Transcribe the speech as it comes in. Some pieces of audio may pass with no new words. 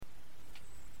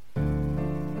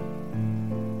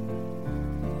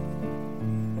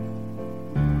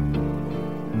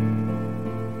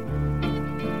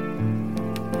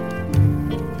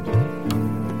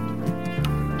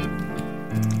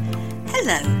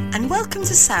Hello and welcome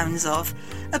to Sounds Of,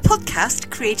 a podcast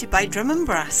created by Drum and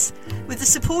Brass with the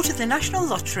support of the National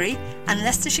Lottery and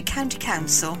Leicestershire County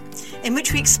Council, in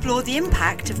which we explore the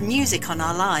impact of music on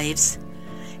our lives.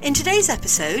 In today's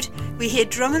episode, we hear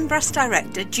Drum and Brass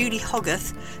director Julie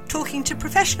Hoggarth talking to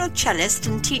professional cellist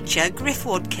and teacher Griff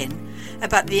Wadkin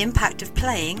about the impact of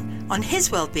playing on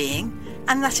his well-being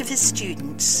and that of his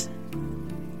students.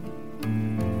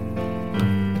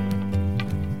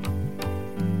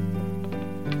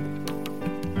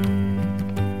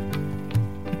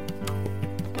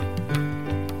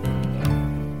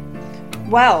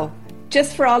 Well,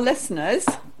 just for our listeners,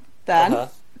 then,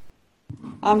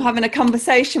 I'm having a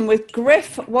conversation with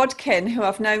Griff Wadkin, who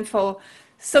I've known for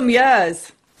some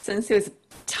years, since he was a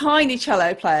tiny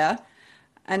cello player,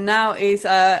 and now he's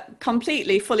a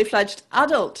completely fully fledged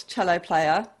adult cello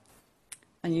player.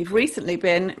 And you've recently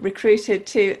been recruited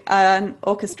to an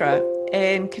orchestra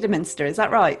in Kidderminster, is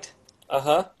that right?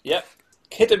 Yep.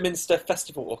 Kidderminster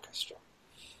Festival Orchestra.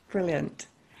 Brilliant.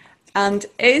 And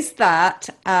is that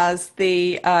as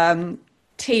the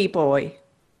T-boy?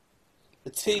 The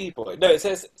T-boy? No, it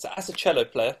says as a cello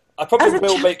player. I probably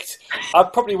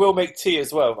will make tea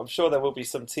as well. I'm sure there will be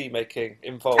some tea making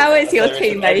involved. How is your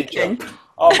tea making?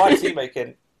 Oh, my tea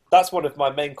making. That's one of my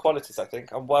main qualities, I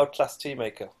think. I'm world-class tea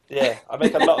maker. Yeah, I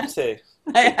make a lot of tea.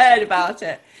 I heard about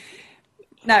it.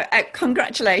 Now,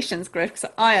 congratulations, Griff,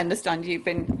 'cause I understand you've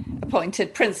been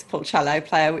appointed principal cello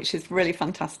player, which is really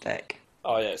fantastic.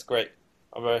 Oh, yeah, it's great.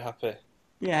 I'm very happy.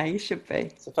 Yeah, you should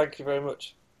be. So thank you very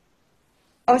much.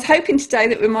 I was hoping today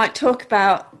that we might talk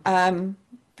about the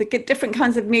different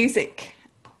kinds of music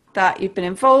that you've been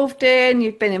involved in.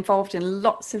 You've been involved in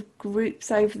lots of groups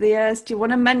over the years. Do you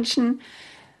want to mention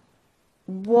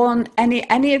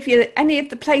any of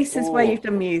the places where you've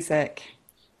done music?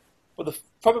 Well,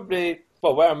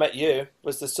 where I met you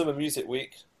was the Summer Music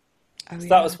Week. Oh, So yeah.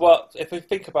 that was what, if we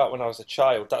think about when I was a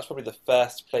child, that's probably the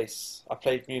first place I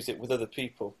played music with other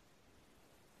people.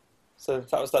 So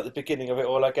that was like the beginning of it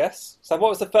all, I guess. So how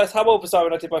old was I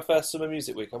when I did my first Summer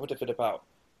Music Week? I would have been about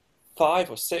 5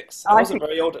 or 6. I wasn't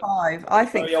very old. 5. I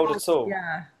think very old at all.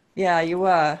 Yeah, you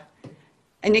were.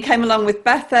 And you came along with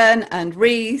Bethan and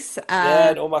Reese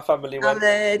and all my family went.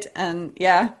 Aled and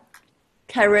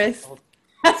Kerith.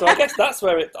 So I guess that's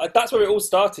where it all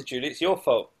started, Julie. It's your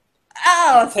fault.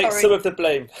 Oh, Take some of the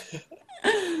blame.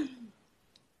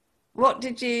 What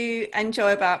did you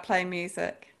enjoy about playing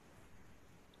music?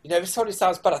 You know, this probably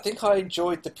sounds bad. I think I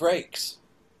enjoyed the breaks.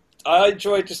 I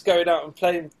enjoyed just going out and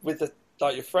playing with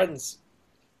your friends.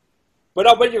 When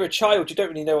you're a child, you don't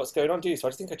really know what's going on, do you? So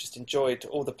I think I just enjoyed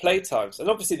all the playtimes. And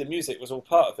obviously the music was all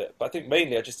part of it. But I think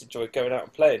mainly I just enjoyed going out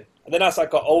and playing. And then as I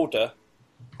got older,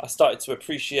 I started to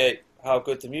appreciate how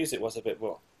good the music was a bit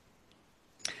more.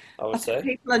 I think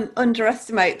people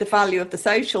underestimate the value of the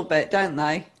social bit, don't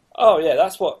they? Oh, yeah,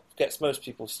 that's what gets most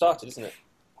people started, isn't it?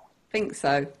 I think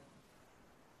so.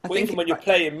 Even when you're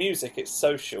playing music, it's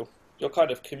social. You're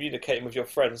kind of communicating with your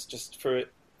friends just through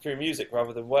music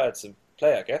rather than words and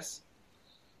play, I guess.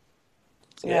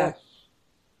 So, yeah.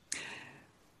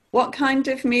 What kind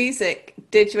of music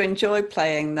did you enjoy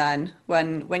playing then?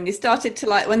 When you started to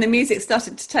when the music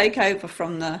started to take over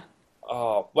from the...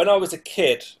 Oh, when I was a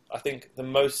kid, I think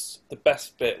the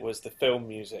best bit was the film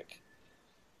music.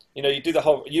 You know,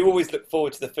 you always look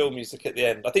forward to the film music at the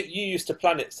end. I think you used to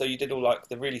plan it so you did all like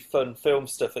the really fun film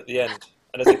stuff at the end.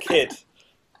 And as a kid,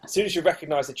 as soon as you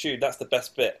recognise the tune, that's the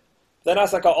best bit. Then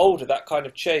as I got older, that kind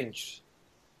of changed.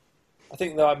 I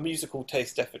think my musical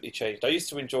taste definitely changed. I used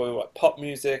to enjoy like pop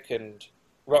music and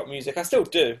rock music. I still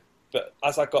do, but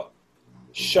as I got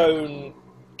shown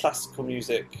classical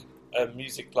music,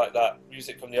 music like that,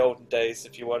 music from the olden days,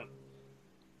 if you want,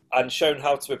 and shown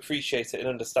how to appreciate it and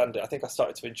understand it, I think I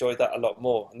started to enjoy that a lot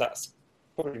more, and that's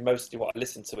probably mostly what I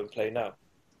listen to and play now.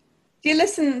 Do you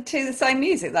listen to the same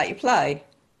music that you play?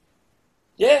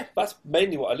 Yeah, that's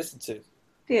mainly what I listen to.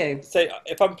 Do you? So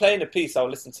if I'm playing a piece, I'll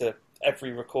listen to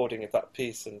every recording of that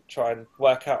piece and try and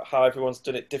work out how everyone's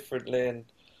done it differently and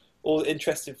all the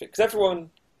interesting things, because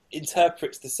everyone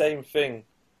interprets the same thing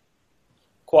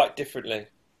quite differently.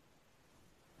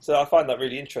 So I find that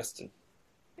really interesting.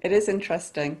 It is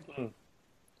interesting.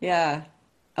 Yeah.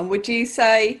 And would you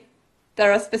say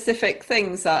there are specific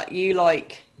things that you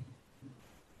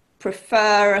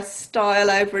prefer a style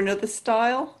over another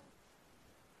style?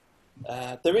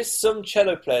 There is some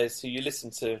cello players who you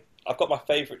listen to. I've got my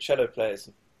favourite cello players.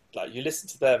 Like, you listen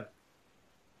to them,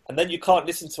 and then you can't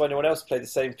listen to anyone else play the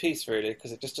same piece, really,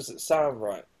 because it just doesn't sound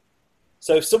right.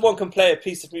 So if someone can play a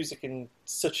piece of music in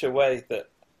such a way that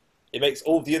it makes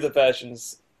all the other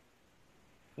versions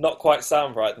not quite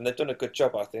sound right, then they've done a good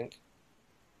job, I think.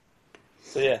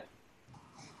 So yeah.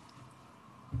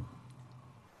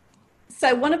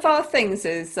 So one of our things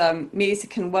is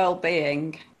music and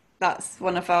well-being. That's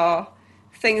one of our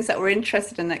things that we're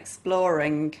interested in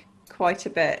exploring quite a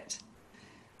bit.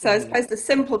 So I suppose the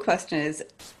simple question is,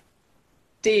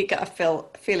 do you get a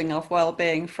feeling of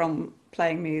well-being from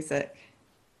playing music?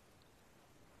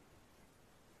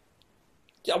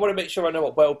 Yeah, I want to make sure I know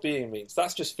what well-being means.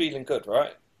 That's just feeling good,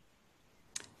 right?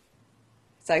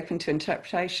 It's open to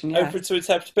interpretation, yeah. Open to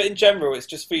interpret, but in general, it's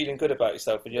just feeling good about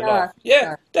yourself and your life.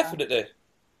 Yeah, definitely.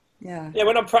 Yeah. Yeah,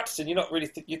 when I'm practicing, you're not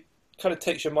really, you kind of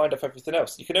takes your mind off everything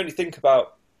else. You can only think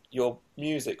about your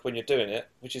music when you're doing it,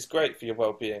 which is great for your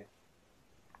well-being.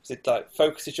 Because it like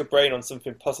focuses your brain on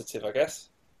something positive, I guess,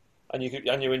 and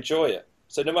you enjoy it.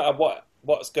 So no matter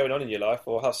what's going on in your life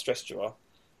or how stressed you are,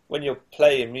 when you're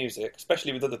playing music,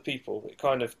 especially with other people, it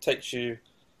kind of takes you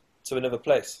to another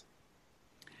place.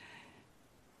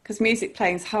 Because music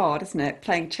playing's hard, isn't it?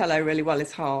 Playing cello really well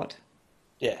is hard.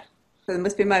 Yeah. So there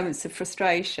must be moments of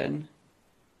frustration.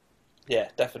 Yeah,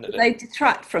 definitely. Do they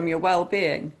detract from your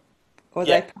well-being? Or are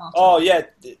yeah. they part Oh, of it?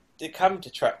 yeah, it can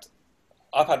detract.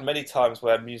 I've had many times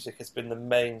where music has been the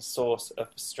main source of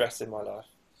stress in my life.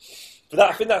 But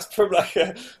I think that's from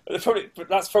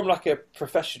like a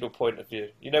professional point of view.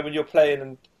 You know, when you're playing,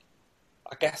 and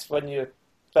I guess when you're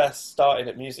first starting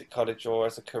at music college or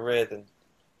as a career, then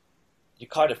you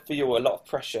kind of feel a lot of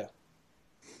pressure.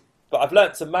 But I've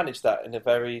learnt to manage that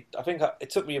it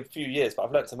took me a few years, but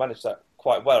I've learnt to manage that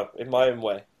quite well in my own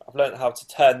way. I've learnt how to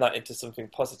turn that into something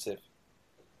positive.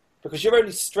 Because you're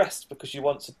only stressed because you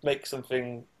want to make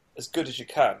something as good as you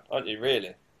can, aren't you,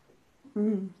 really?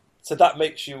 Mm. So that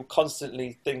makes you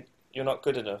constantly think you're not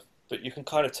good enough, but you can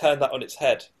kind of turn that on its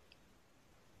head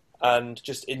and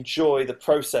just enjoy the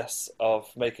process of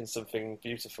making something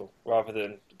beautiful rather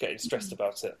than getting stressed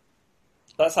about it.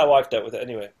 That's how I've dealt with it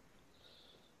anyway.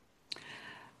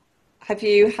 Have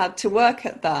you had to work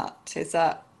at that? Is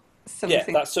that something?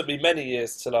 Yeah, that took me many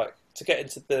years to get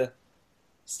into the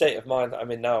state of mind that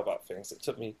I'm in now about things. It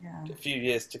took me a few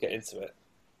years to get into it.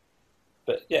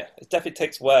 But yeah, it definitely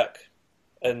takes work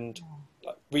and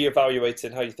like,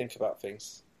 reevaluating how you think about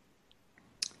things.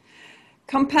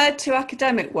 Compared to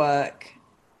academic work,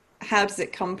 how does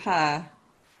it compare?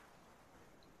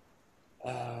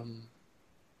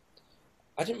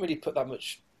 I didn't really put that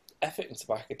much effort into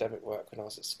my academic work when I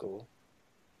was at school.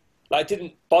 Like, it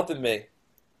didn't bother me.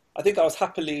 I think I was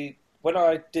happily, when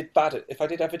I did if I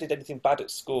ever did anything bad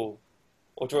at school,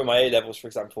 or during my A-levels, for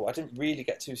example, I didn't really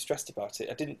get too stressed about it.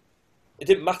 It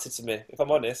didn't matter to me, if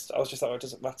I'm honest. I was just like, oh, it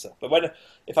doesn't matter. But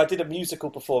if I did a musical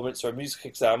performance or a music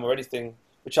exam or anything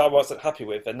which I wasn't happy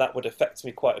with, and that would affect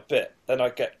me quite a bit, then I'll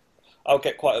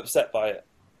get quite upset by it.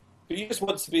 But you just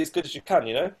want to be as good as you can,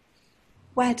 you know?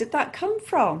 Where did that come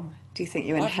from? Do you think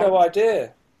you I inherited? have no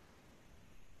idea.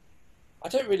 I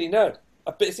don't really know.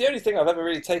 But it's the only thing I've ever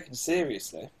really taken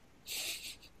seriously.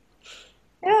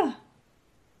 Yeah. I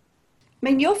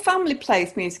mean, your family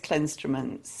plays musical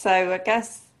instruments, so I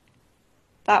guess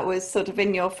that was sort of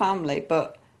in your family.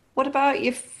 But what about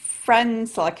your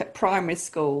friends, like at primary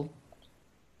school?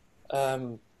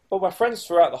 Well, my friends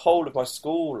throughout the whole of my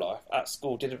school life, at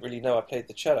school, didn't really know I played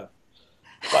the cello.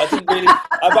 But I didn't really...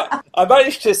 I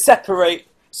managed to separate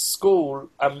school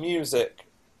and music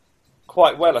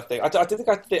quite well, I think. I don't think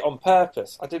I did it on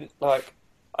purpose.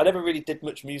 I never really did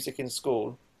much music in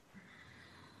school.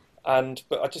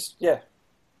 But I just,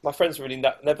 my friends were really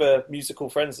never musical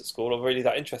friends at school or really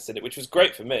that interested in it, which was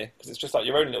great for me because it's just like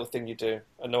your own little thing you do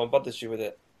and no one bothers you with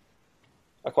it.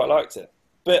 I quite liked it.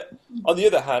 But on the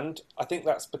other hand, I think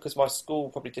that's because my school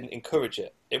probably didn't encourage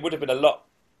it. I would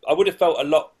have felt a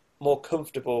lot more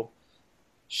comfortable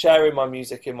sharing my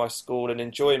music in my school and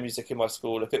enjoying music in my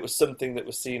school if it was something that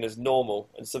was seen as normal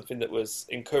and something that was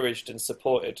encouraged and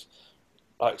supported,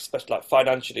 like especially like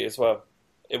financially as well.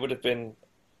 It would have been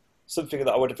something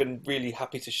that I would have been really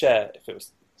happy to share if it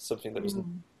was something that was really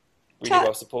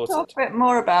well supported. Talk a bit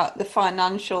more about the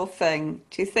financial thing.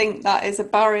 Do you think that is a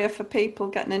barrier for people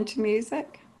getting into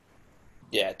music?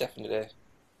 Yeah, definitely.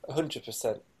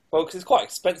 100%. Well, because it's quite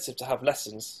expensive to have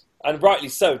lessons. And rightly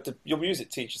so. Your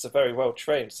music teachers are very well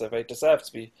trained, so they deserve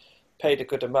to be paid a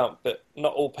good amount. But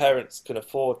not all parents can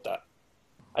afford that.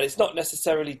 And it's not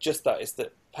necessarily just that. It's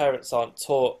that parents aren't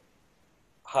taught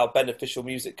how beneficial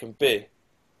music can be.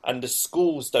 And the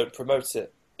schools don't promote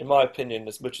it, in my opinion,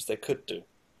 as much as they could do.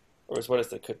 Or as well as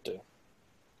they could do.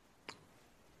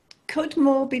 Could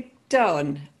more be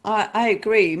done? I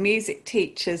agree. Music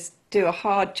teachers do a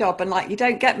hard job, and like you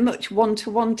don't get much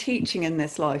one-to-one teaching in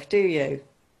this life, do you?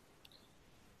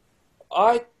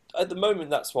 At the moment,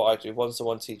 that's what I do,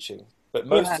 one-to-one teaching. But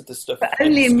most of the stuff but in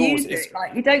only in schools music, is...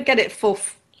 like you don't get it for,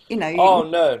 you know. Oh,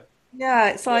 no. Yeah,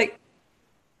 it's like,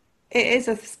 it is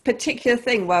a particular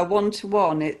thing where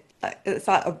one-to-one, it's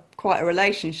like quite a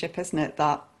relationship, isn't it,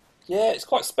 that? Yeah, it's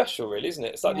quite special, really, isn't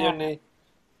it? It's like the only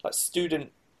like student...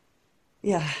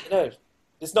 Yeah. You know,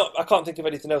 it's not... I can't think of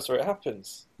anything else where it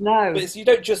happens. No. But you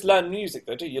don't just learn music,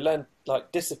 though, do you? You learn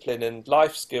like discipline and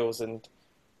life skills and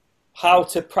how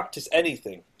to practice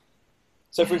anything.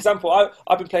 So, for example,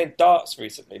 I've been playing darts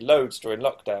recently, loads during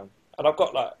lockdown, and I've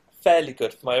got like fairly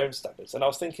good for my own standards. And I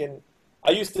was thinking,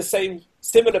 I use the same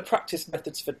similar practice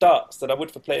methods for darts that I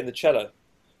would for playing the cello,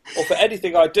 or for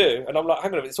anything I do. And I'm like,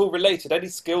 hang on a minute, it's all related. Any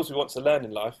skills we want to learn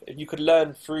in life, if you could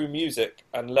learn through music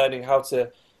and learning how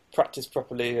to practice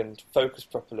properly and focus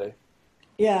properly,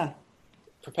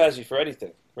 prepares you for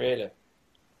anything, really.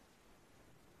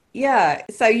 Yeah.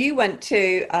 So you went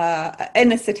to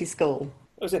inner city school.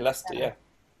 It was in Leicester, yeah.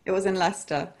 It was in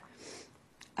Leicester.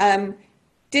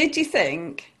 Did you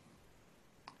think,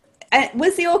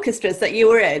 was the orchestras that you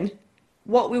were in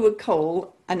what we would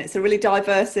call, and it's a really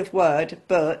diversive word,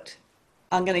 but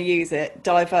I'm going to use it,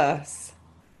 diverse,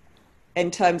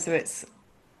 in terms of its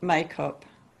makeup?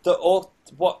 The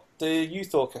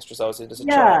youth orchestras I was in as a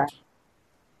child?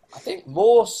 I think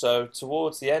more so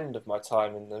towards the end of my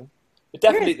time in them. But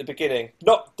definitely at the beginning.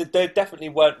 They definitely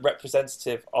weren't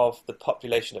representative of the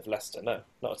population of Leicester. No,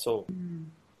 not at all.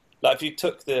 Like if you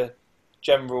took the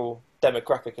general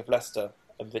demographic of Leicester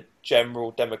and the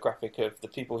general demographic of the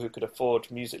people who could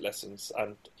afford music lessons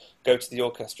and go to the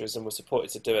orchestras and were supported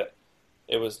to do it,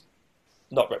 it was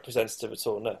not representative at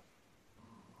all. No.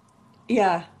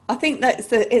 Yeah, I think it's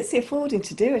the affording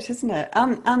to do it, isn't it?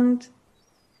 And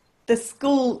the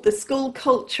school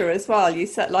culture as well. You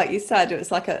said, like you said, it was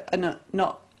like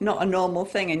not a normal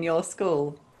thing in your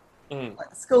school.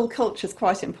 Like, school culture is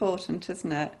quite important,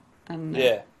 isn't it? And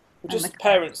just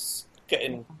parents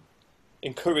getting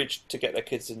encouraged to get their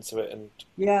kids into it and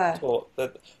taught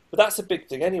that. But that's a big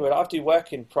thing anyway. I do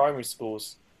work in primary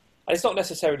schools, and it's not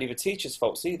necessarily the teachers'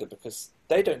 faults either, because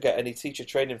they don't get any teacher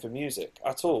training for music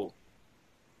at all.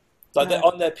 Like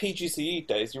on their PGCE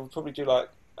days, you'll probably do like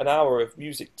an hour of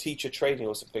music teacher training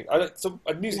or something.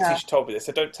 A music teacher told me this,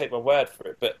 so don't take my word for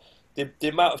it, but the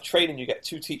amount of training you get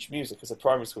to teach music as a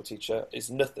primary school teacher is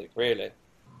nothing, really.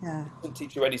 Yeah. It doesn't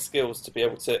teach you any skills to be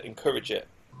able to encourage it.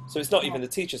 So it's not even the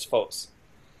teacher's faults.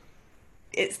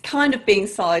 It's kind of being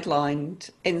sidelined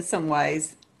in some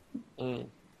ways.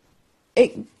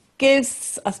 It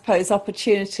gives, I suppose,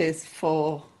 opportunities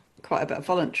for quite a bit of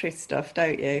voluntary stuff,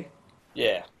 don't you?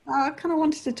 Yeah. I kind of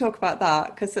wanted to talk about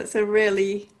that because it's a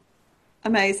really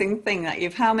amazing thing that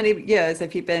how many years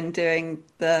have you been doing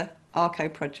the Arco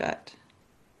project?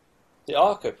 The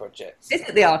Arco project? Is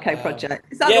it the Arco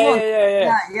project? Is that the one?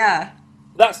 Yeah.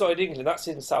 That's not in England, that's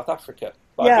in South Africa.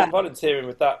 But I've been volunteering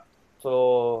with that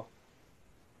for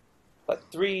like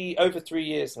over 3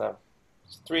 years now.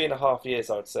 3.5 years,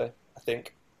 I would say, I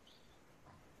think.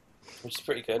 Which is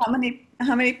pretty good.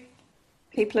 How many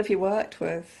people have you worked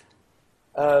with?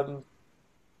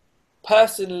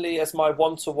 Personally, as my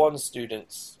one-to-one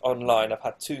students online, I've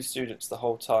had 2 students the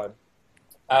whole time,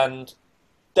 and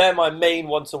they're my main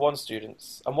one-to-one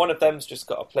students, and one of them's just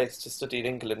got a place to study in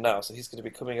England now, so he's going to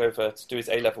be coming over to do his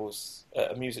A-levels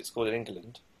at a music school in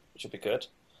England, which will be good.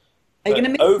 Are you going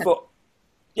to meet him?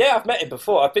 Yeah, I've met him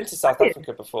before. I've been to South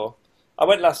Africa before. I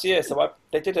went last year, so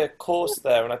they did a course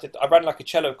there, and I ran like a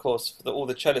cello course for all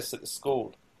the cellists at the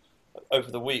school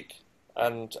over the week.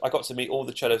 And I got to meet all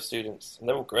the cello students, and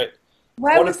they're all great.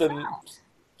 Where was that?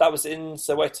 That was in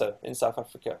Soweto, in South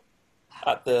Africa,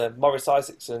 at the Morris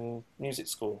Isaacson Music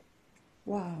School.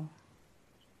 Wow.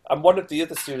 And one of the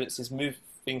other students is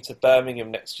moving to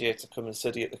Birmingham next year to come and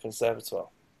study at the Conservatoire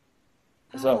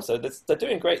as well. So they're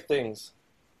doing great things.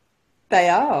 They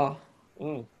are.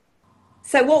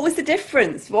 So what was the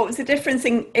difference? What was the difference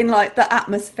in like the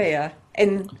atmosphere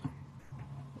in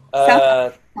South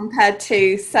Africa compared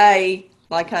to, say,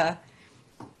 like a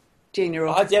junior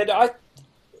orchestra?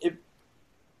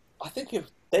 I think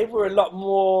they were a lot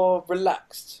more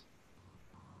relaxed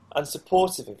and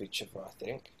supportive of each other, I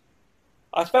think.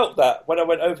 I felt that when I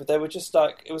went over, they were just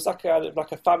like, it was like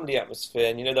a family atmosphere,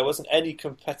 and there wasn't any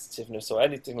competitiveness or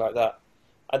anything like that.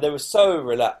 And they were so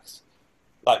relaxed,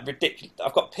 like ridiculous.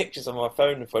 I've got pictures on my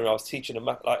phone of when I was teaching a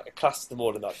class to them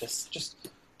all, and like this, just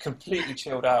completely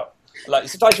chilled out. Like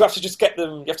sometimes you have to just get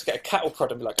them. You have to get a cattle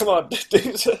prod and be like, "Come on,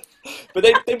 dude." But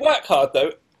they work hard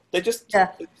though. They just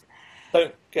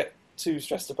don't get too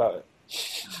stressed about it.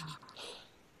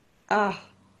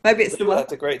 Maybe it's they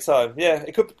had a great time. Yeah,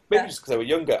 it could maybe just because they were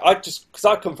younger. Because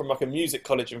I come from like a music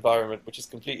college environment, which is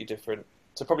completely different.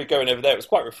 So probably going over there, it was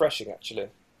quite refreshing, actually.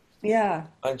 Yeah.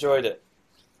 I enjoyed it.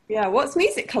 Yeah. What's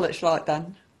music college like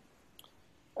then?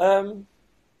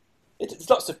 It's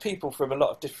lots of people from a lot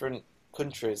of different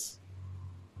countries.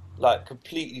 Like,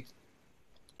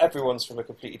 everyone's from a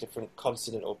completely different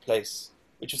continent or place,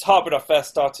 which was hard when I first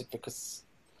started because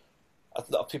a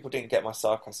lot of people didn't get my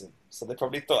sarcasm, so they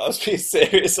probably thought I was being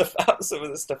serious about some of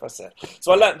the stuff I said.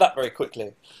 So I learnt that very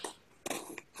quickly.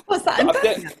 What's that in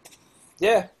Birmingham?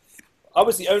 Yeah, I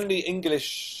was the only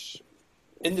English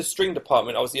in the string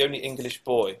department. I was the only English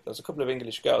boy. There was a couple of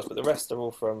English girls, but the rest are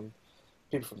all from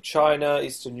people from China,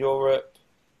 Eastern Europe,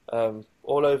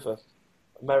 all over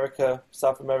America,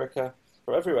 South America,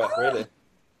 from everywhere, really.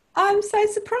 I'm so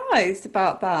surprised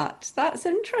about that. That's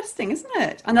interesting, isn't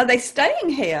it? And are they staying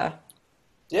here?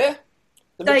 Yeah,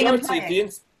 the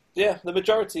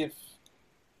majority of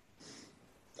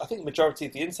I think the majority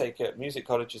of the intake at music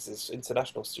colleges is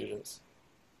international students.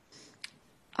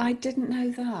 I didn't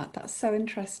know that. That's so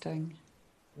interesting.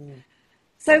 Mm.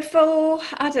 So for,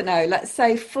 I don't know, let's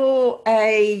say for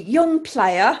a young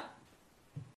player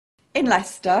in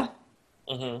Leicester,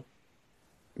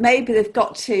 maybe they've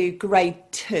got to grade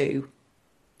 2.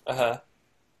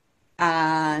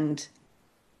 And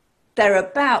they're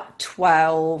about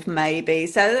 12 maybe.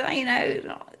 So, you know,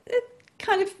 it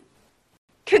kind of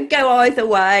could go either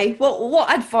way.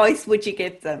 What advice would you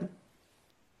give them?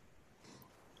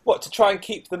 What, to try and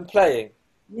keep them playing?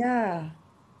 Yeah.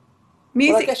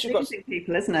 Music loses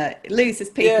people, isn't it? It loses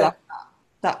people at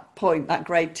that point, that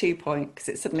grade 2 point, because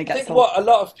it suddenly gets... I think what a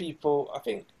lot of people... I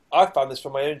think I found this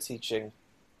from my own teaching.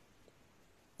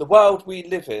 The world we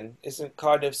live in isn't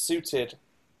kind of suited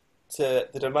to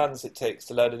the demands it takes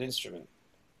to learn an instrument.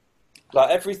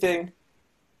 Like everything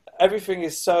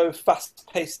is so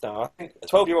fast-paced now. I think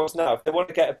 12-year-olds now, if they want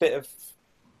to get a bit of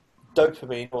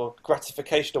dopamine or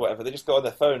gratification or whatever, they just go on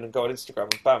their phone and go on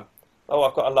Instagram and bam. Oh,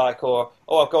 I've got a like, or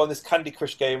I've got on this Candy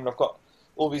Crush game and I've got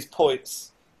all these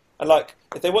points. And like,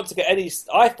 if they want to get any...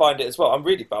 I find it as well, I'm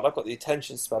really bad. I've got the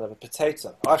attention span of a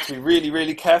potato. I have to be really,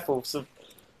 really careful.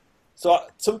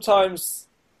 Sometimes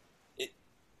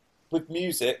with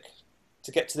music,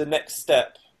 to get to the next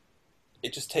step,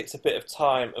 it just takes a bit of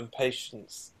time and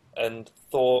patience and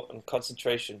thought and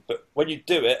concentration. But when you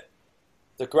do it,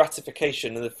 the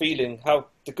gratification and the feeling,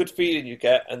 the good feeling you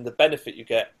get and the benefit you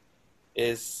get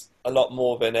is a lot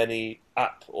more than any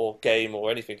app or game or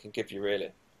anything can give you,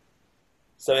 really.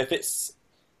 So if it's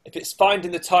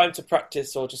finding the time to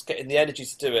practice or just getting the energy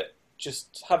to do it,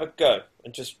 just have a go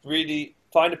and just really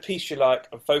find a piece you like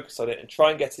and focus on it and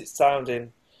try and get it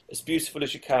sounding as beautiful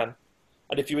as you can.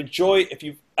 And if you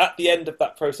at the end of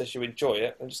that process you enjoy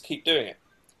it, then just keep doing it.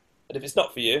 And if it's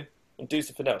not for you, then do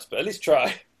something else. But at least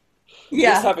try.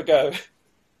 Yeah. Just have a go.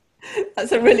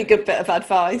 That's a really good bit of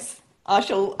advice. I'll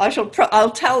tell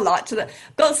that to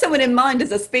I've got someone in mind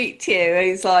as I speak to you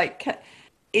who's like,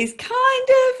 is kind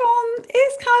of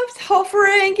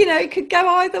hovering, you know, it could go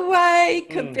either way.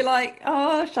 Could be like,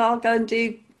 oh, shall I go and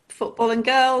do football and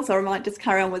girls, or I might just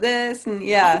carry on with this, and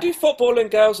You can do football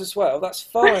and girls as well, that's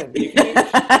fine. You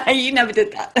never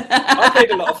did that. I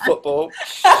played a lot of football.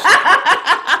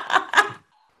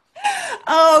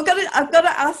 Oh, I've got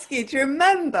to ask you, do you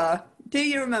remember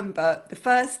the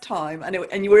first time,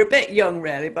 and you were a bit young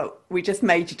really, but we just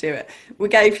made you do it. We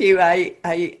gave you a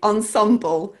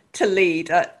ensemble to lead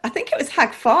at, I think it was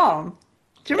Hag Farm.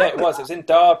 Do you remember? Yeah, it was in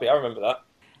Derby, I remember that.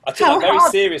 I took that very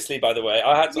seriously, by the way.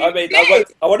 I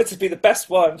wanted to be the best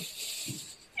one. You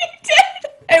did.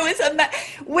 It was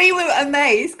we were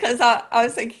amazed because I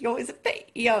was thinking, oh, it's a bit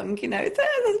young, you know.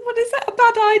 What is that a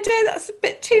bad idea? That's a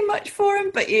bit too much for him.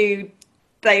 But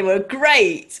they were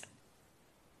great.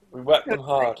 We worked them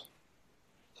hard.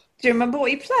 Do you remember what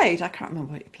you played? I can't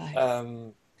remember what you played.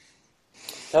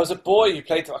 There was a boy who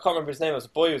played. I can't remember his name. There was a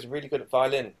boy who was really good at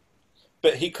violin,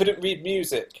 but he couldn't read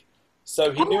music.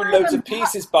 So he knew loads of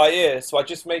pieces by ear, so I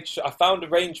just made sure, I found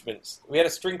arrangements. We had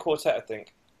a string quartet, I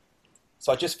think.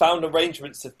 So I just found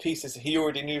arrangements of pieces he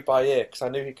already knew by ear, because I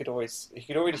knew he could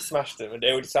already smash them, and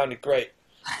they already sounded great.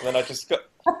 And then I just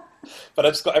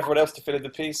got everyone else to fill in the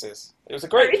pieces. It was a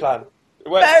great plan. It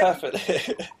worked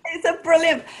perfectly. It's a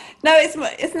brilliant... No,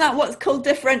 isn't that what's called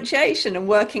differentiation and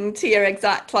working to your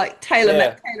exact, like,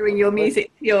 tailoring your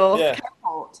music to your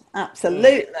cohort?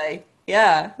 Absolutely.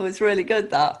 Yeah, it was really good,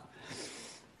 that.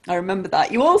 I remember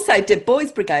that. You also did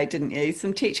Boys Brigade, didn't you?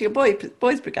 Some teaching of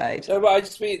Boys Brigade. No, but I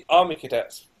just mean Army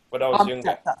Cadets when I was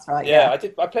younger. That's right. Yeah,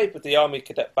 I played with the Army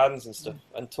Cadet bands and stuff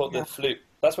and taught the flute.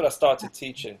 That's when I started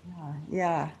teaching.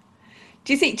 Yeah.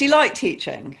 Do you like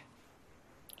teaching?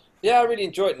 Yeah, I really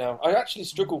enjoy it now. I actually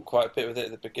struggled quite a bit with it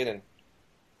at the beginning.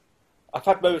 I've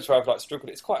had moments where I've like struggled.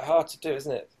 It's quite hard to do,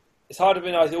 isn't it? It's harder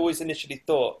than I always initially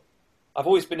thought. I've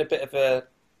always been a bit of a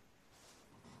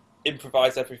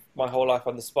improvise my whole life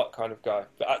on the spot kind of guy.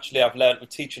 But actually, I've learned with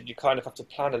teaching, you kind of have to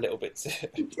plan a little bit too.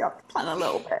 You have to plan a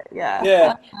little bit, yeah.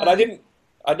 Yeah, and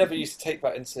I never used to take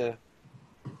that into.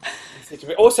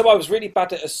 Also, I was really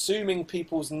bad at assuming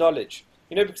people's knowledge.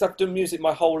 You know, because I've done music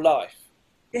my whole life.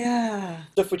 Yeah.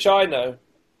 Stuff which I know,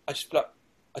 I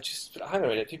just hang on a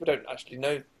minute. People don't actually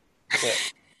know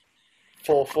that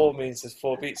 4/4 means there's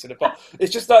 4 beats in a bar.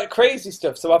 It's just like crazy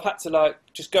stuff. So I've had to like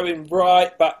just go in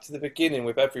right back to the beginning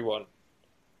with everyone.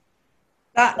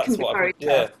 That's can be very tough.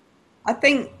 Yeah. I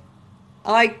think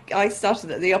I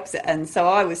started at the opposite end. So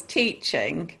I was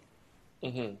teaching,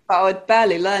 but I'd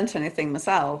barely learnt anything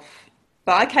myself.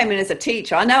 But I came in as a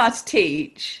teacher. I know how to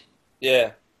teach.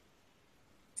 Yeah.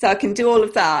 So I can do all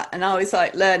of that. And I was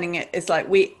like learning it is like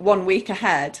 1 week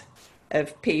ahead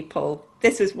of people.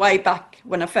 This was way back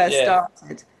when I first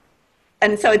started.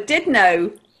 And so I did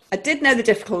know the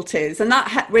difficulties, and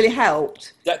that really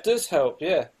helped. That does help,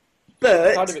 yeah.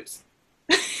 But kind of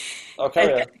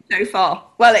okay, so far.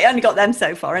 Well, it only got them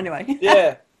so far anyway.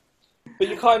 Yeah. But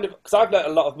you kind of, because I've learnt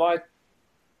a lot of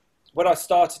when I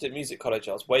started at music college,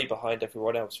 I was way behind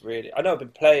everyone else, really. I know I've been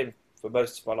playing for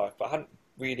most of my life, but I hadn't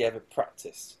really ever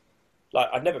practiced. Like,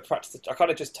 I'd never practiced. I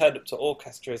kind of just turned up to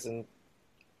orchestras, and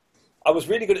I was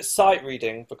really good at sight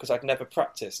reading because I'd never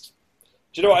practiced.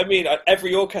 Do you know what I mean?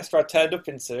 Every orchestra I turned up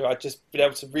into, I'd just been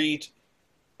able to read.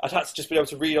 I'd had to just be able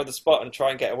to read on the spot and try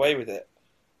and get away with it,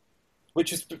 which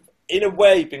has, in a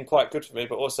way, been quite good for me.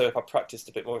 But also, if I practiced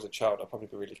a bit more as a child, I'd probably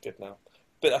be really good now.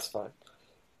 But that's fine.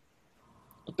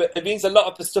 But it means a lot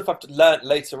of the stuff I've learnt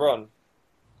later on,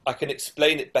 I can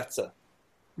explain it better.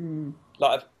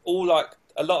 Like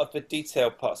a lot of the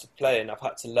detailed parts of playing, I've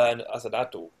had to learn as an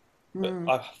adult. But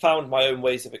I've found my own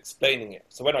ways of explaining it.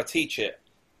 So when I teach it,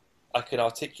 I can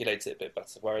articulate it a bit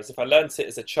better. Whereas if I learnt it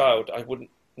as a child, I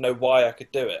wouldn't know why I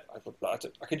could do it.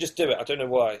 I could just do it. I don't know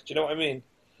why. Do you know what I mean?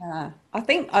 Yeah. I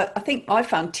think I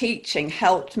found teaching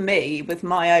helped me with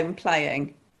my own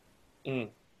playing.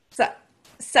 So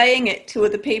saying it to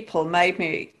other people made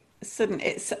me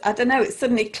it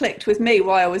suddenly clicked with me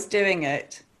why I was doing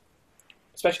it.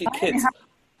 Especially kids.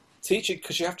 Teaching,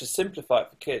 because you have to simplify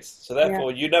it for kids. So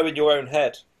therefore, you know in your own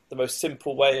head the most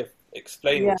simple way of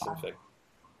explaining something.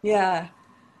 Yeah.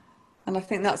 And I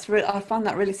think I find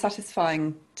that really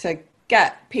satisfying to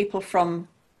get people from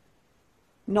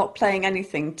not playing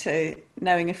anything to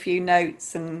knowing a few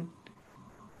notes, and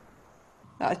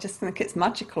I just think it's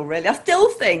magical, really. I still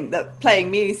think that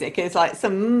playing music is like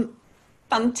some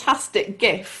fantastic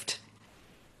gift,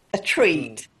 a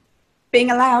treat,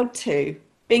 being allowed to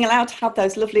have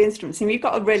those lovely instruments. And you've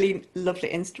got a really lovely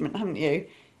instrument, haven't you?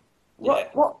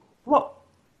 What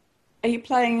are you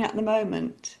playing at the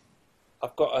moment?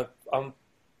 I've got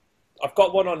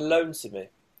one on loan to me.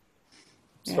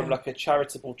 It's from like a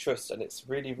charitable trust, and it's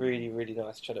really, really, really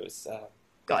nice cello. It's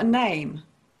got a name.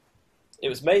 It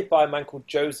was made by a man called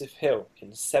Joseph Hill in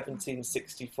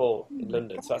 1764 in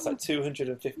London. So that's like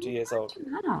 250 years old.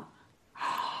 Wow.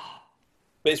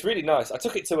 But it's really nice. I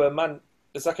took it to a man.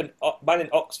 There's like a man in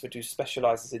Oxford who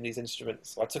specialises in these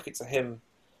instruments. So I took it to him.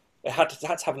 It had to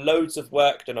have loads of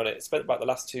work done on it. It spent about the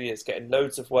last 2 years getting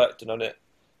loads of work done on it.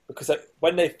 Because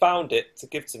when they found it to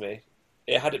give to me,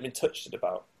 it hadn't been touched in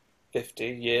about 50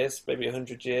 years, maybe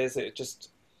 100 years.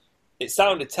 It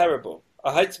sounded terrible.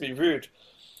 I hate to be rude.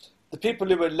 The people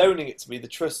who were loaning it to me,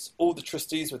 all the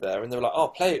trustees were there, and they were like, "Oh,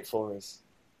 play it for us."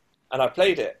 And I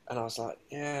played it, and I was like,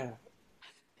 "Yeah."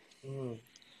 I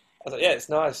was like, "Yeah, it's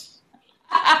nice."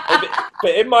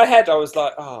 But in my head, I was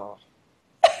like, "Oh,"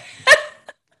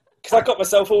 because I got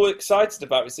myself all excited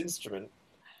about this instrument.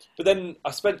 But then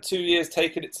I spent 2 years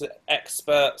taking it to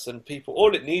experts and people.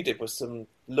 All it needed was some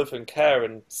love and care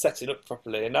and setting up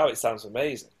properly, and now it sounds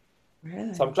amazing.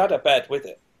 Really? So I'm glad I bared with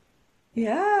it.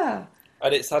 Yeah.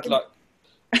 And it's had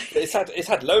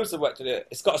loads of work to do it.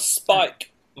 It's got a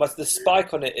spike. The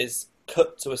spike on it is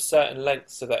cut to a certain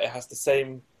length so that it has the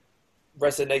same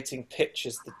resonating pitch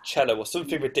as the cello or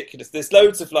something ridiculous. There's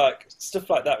loads of like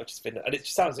stuff like that which has been, and it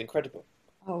just sounds incredible.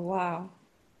 Oh wow!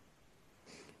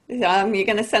 You're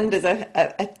going to send us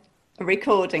a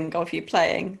recording of you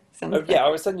playing something. Oh yeah, I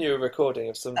will send you a recording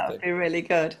of something. That would be really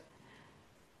good.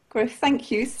 Griff, thank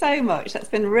you so much. That's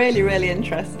been really, really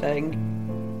interesting.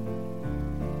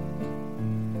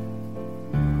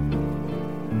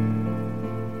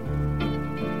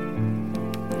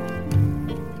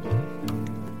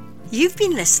 You've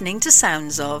been listening to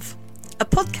Sounds Of, a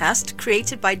podcast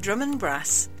created by Drum and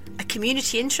Brass, a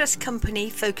community interest company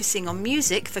focusing on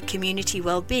music for community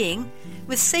well-being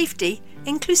with safety,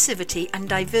 inclusivity and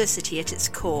diversity at its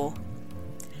core.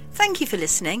 Thank you for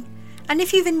listening, and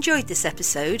if you've enjoyed this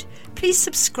episode, please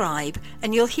subscribe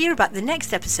and you'll hear about the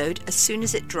next episode as soon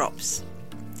as it drops.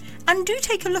 And do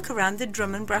take a look around the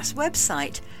Drum and Brass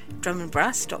website,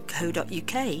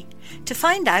 drumandbrass.co.uk, to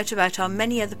find out about our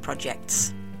many other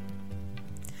projects.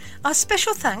 Our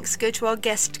special thanks go to our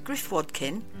guest Griff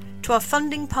Wadkin, to our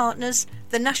funding partners,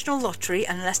 the National Lottery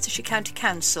and Leicestershire County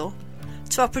Council,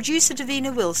 to our producer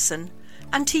Davina Wilson,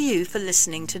 and to you for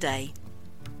listening today.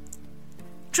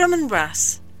 Drum and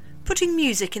Brass, putting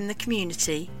music in the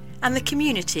community and the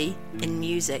community in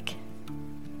music.